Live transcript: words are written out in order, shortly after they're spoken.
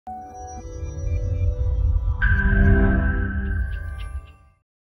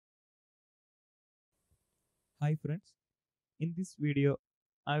Hi friends, in this video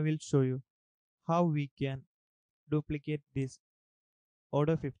I will show you how we can duplicate this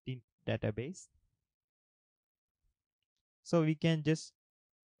Odoo 15 database. So we can just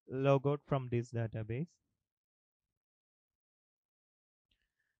log out from this database,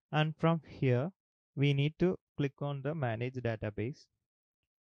 and from here we need to click on the manage database.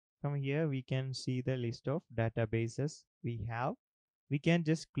 From here we can see the list of databases we have. We can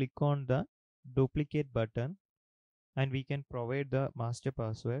just click on the duplicate button and we can provide the master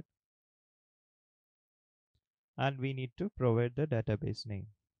password, and we need to provide the database name.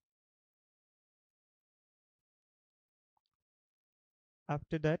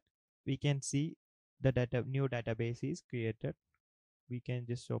 After that, we can see the new database is created. We can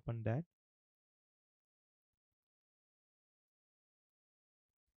just open that.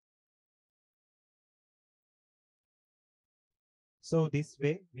 So this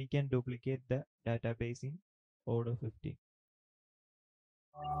way we can duplicate the database in Odoo 15.